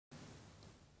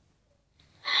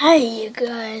Hey you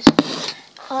guys,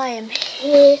 I am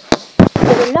here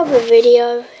with another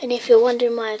video, and if you're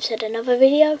wondering why I've said another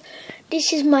video,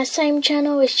 this is my same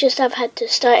channel. It's just I've had to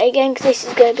start it again because this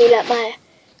is going to be like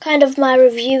my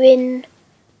reviewing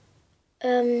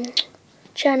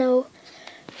channel.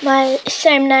 My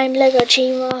same name, Lego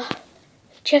Chima.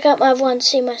 Check out my other one to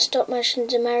see my stop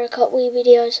motions and Mario Kart Wii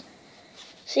videos.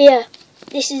 So yeah,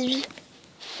 this is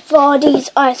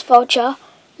Vardys Ice Vulture.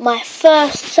 My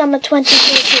first summer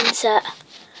 2014 set.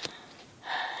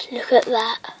 Look at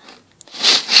that.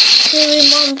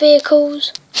 2-in-1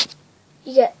 vehicles.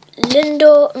 You get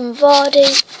Lindor and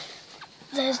Vardy.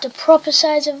 There's the proper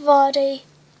size of Vardy.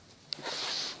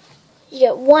 You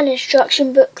get one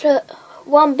instruction booklet,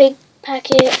 one big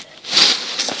packet,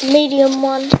 medium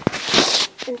one,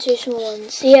 and two small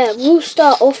ones. So yeah, we'll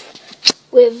start off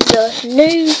with the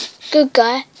new good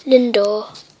guy,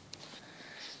 Lindor.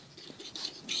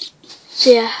 So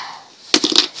yeah,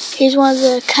 here's one of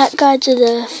the cat guides of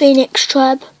the Phoenix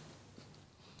tribe.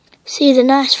 See the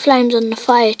nice flames on the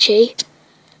fire chi.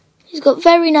 He's got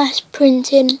very nice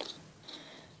printing.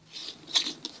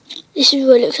 This is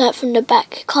what it looks like from the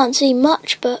back. Can't see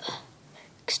much, but you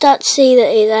can start to see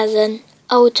that he has an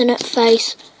alternate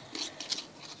face.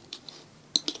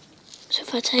 So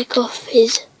if I take off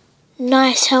his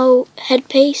nice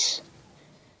headpiece,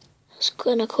 I was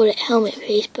going to call it helmet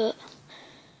piece, but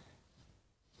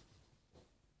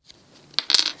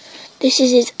this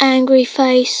is his angry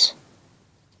face.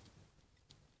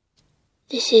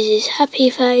 This is his happy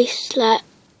face, like,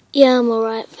 yeah, I'm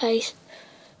alright face.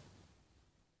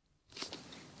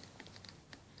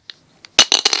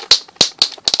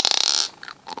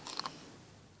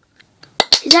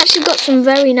 He's actually got some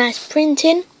very nice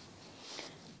printing.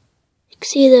 You can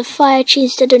see the fire chi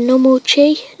instead of normal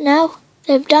chi now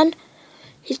they've done.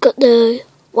 He's got the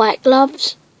white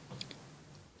gloves.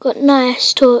 Got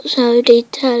nice torso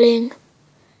detailing,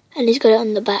 and he's got it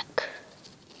on the back.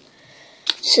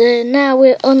 So now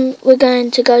we're going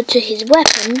to go to his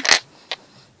weapon.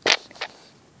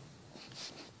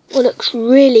 What looks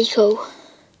really cool.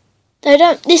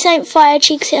 This ain't fire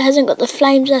chi because it hasn't got the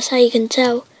flames, that's how you can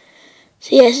tell.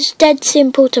 So yeah, it's dead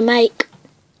simple to make.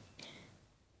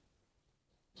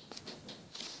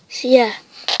 So yeah,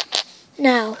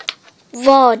 now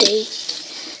Vardy.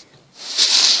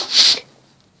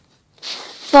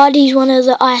 Vardy's one of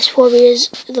the Ice Warriors,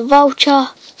 the Vulture.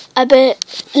 I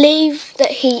believe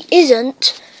that he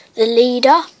isn't the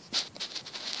leader.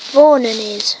 Vernon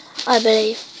is, I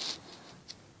believe.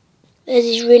 There's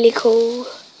his really cool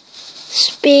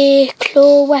spear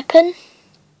claw weapon.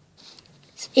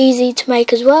 It's easy to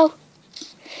make as well.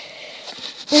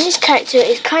 And this character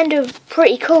is kind of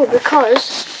pretty cool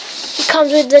because he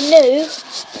comes with the new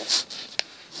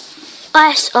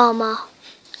ice armour,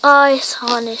 ice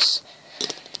harness.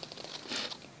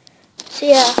 So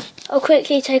yeah, I'll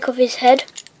quickly take off his head.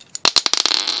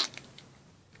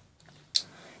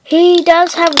 He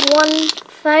does have one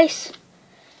face,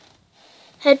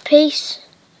 headpiece,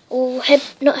 or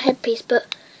not headpiece,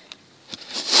 but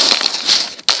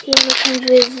he only comes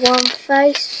with one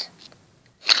face,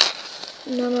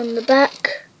 none on the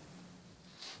back.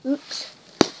 Oops.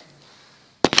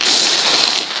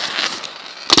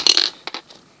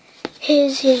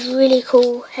 Here's his really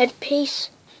cool headpiece.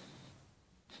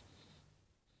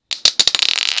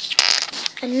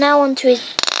 And now onto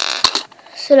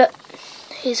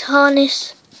his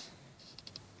harness.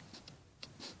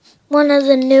 One of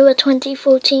the newer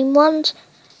 2014 ones.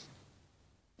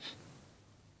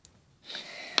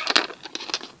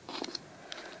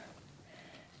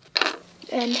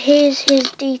 And here's his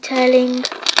detailing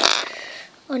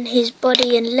on his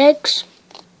body and legs.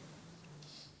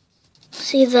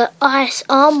 See the ice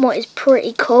arm, what is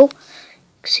pretty cool.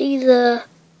 See the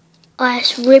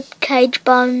ice rib cage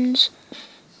bones.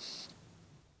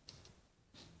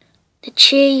 The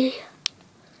chi,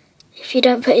 if you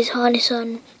don't put his harness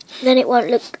on, then it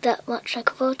won't look that much like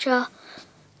a vulture.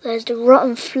 There's the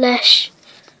rotten flesh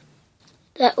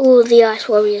that all the Ice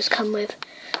Warriors come with.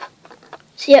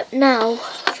 So yep, now,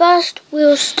 first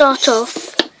we'll start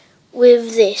off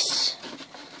with this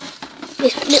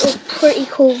little pretty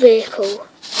cool vehicle.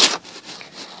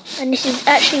 And this is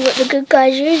actually what the good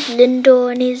guys use,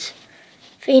 Lindor and his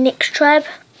Phoenix tribe.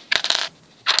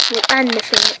 And the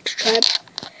Phoenix tribe.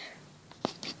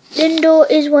 Lindor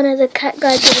is one of the cat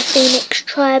guides of the Phoenix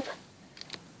tribe,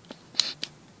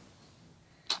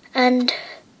 and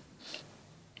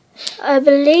I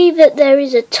believe that there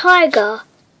is a tiger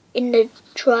in the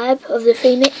tribe of the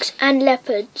Phoenix and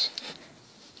leopards,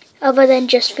 other than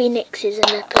just phoenixes and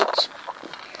leopards.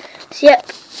 So yep,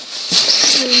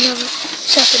 another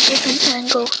set a different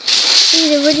angle. See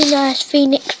the really nice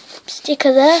phoenix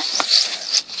sticker there?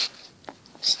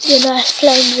 The nice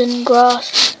flames and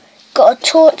grass. Got a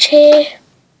torch here.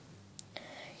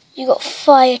 You got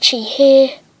fire chi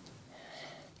here.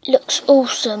 Looks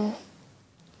awesome.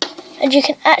 And you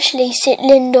can actually sit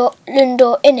Lindor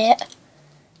in it.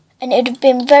 And it would have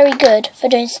been very good for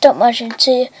doing stop motion.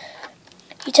 So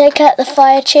you take out the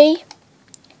fire chi.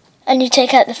 And you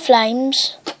take out the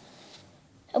flames.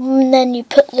 And then you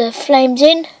put the flames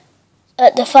in.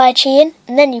 The fire chi in.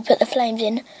 And then you put the flames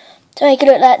in. To make it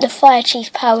look like the fire chi's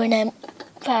powering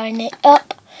it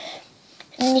up.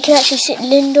 And you can actually sit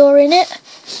Lindor in it.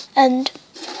 And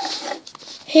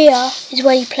here is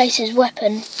where you place his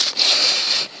weapon.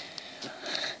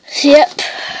 So yep.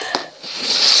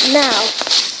 Now,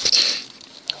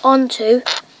 onto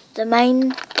the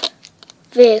main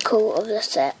vehicle of the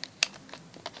set.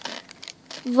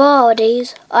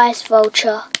 Vardys Ice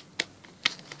Vulture.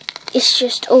 It's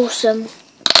just awesome.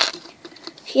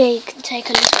 Here you can take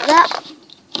a look at that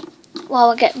while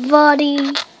I get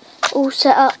Vardy all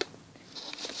set up.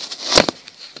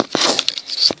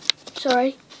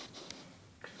 Sorry.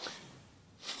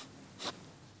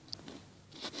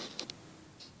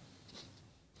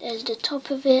 There's the top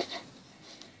of it.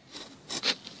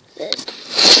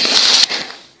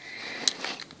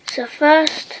 So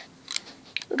first,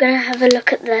 we're going to have a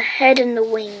look at the head and the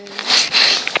wings.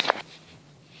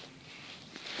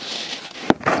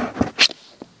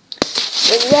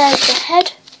 So there's the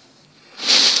head.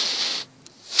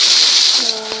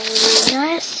 Really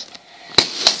nice.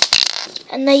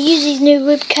 And they use these new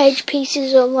ribcage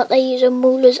pieces on what they use on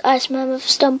Mauler's Ice Mammoth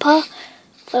Stomper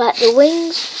for like the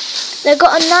wings. They've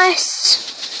got a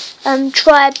nice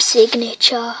tribe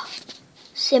signature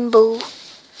symbol.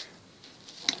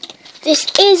 This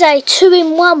is a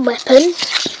 2-in-1 weapon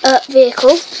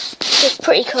vehicle. It's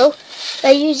pretty cool.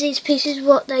 They use these pieces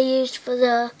what they used for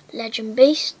the Legend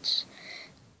Beasts.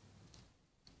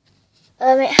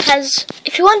 It has,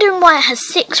 if you're wondering why it has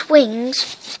 6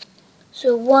 wings,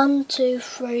 so 1, 2,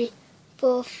 3,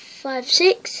 4, 5,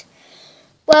 6.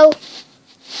 Well,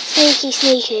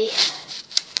 sneaky.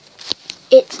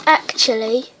 It's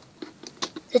actually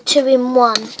the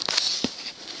 2-in-1.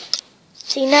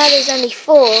 See, now there's only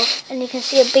 4, and you can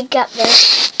see a big gap there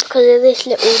because of this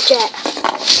little jet.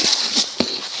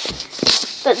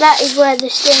 But that is where the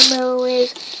steering wheel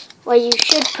is, where you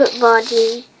should put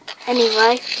Vardy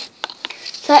anyway.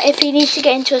 So if he needs to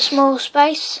get into a small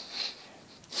space,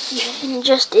 you can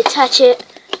just detach it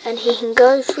and he can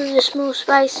go through the small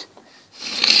space.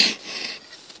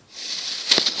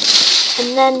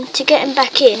 And then to get him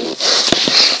back in,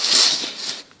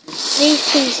 these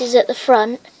pieces at the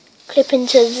front clip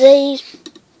into these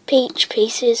peach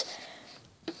pieces.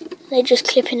 They just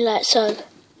clip in like so.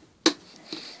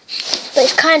 But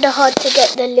it's kind of hard to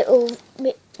get the little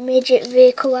midget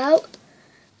vehicle out.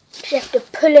 You have to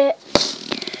pull it.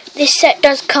 This set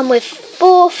does come with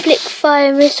 4 flick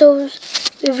fire missiles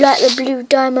with like the blue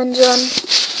diamonds on,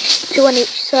 2 on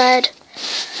each side.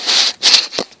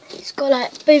 It's got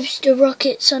like booster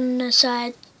rockets on the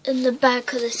side and the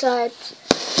back of the sides,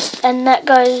 and that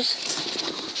goes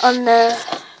on the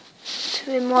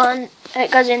 2-in-1. It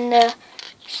goes in the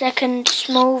second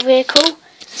small vehicle.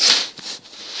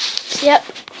 So, yep.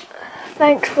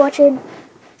 Thanks for watching.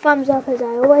 Thumbs up as I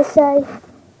always say.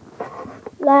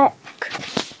 Like,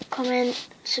 comment,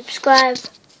 subscribe,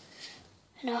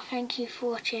 and I'll thank you for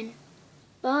watching.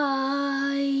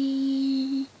 Bye.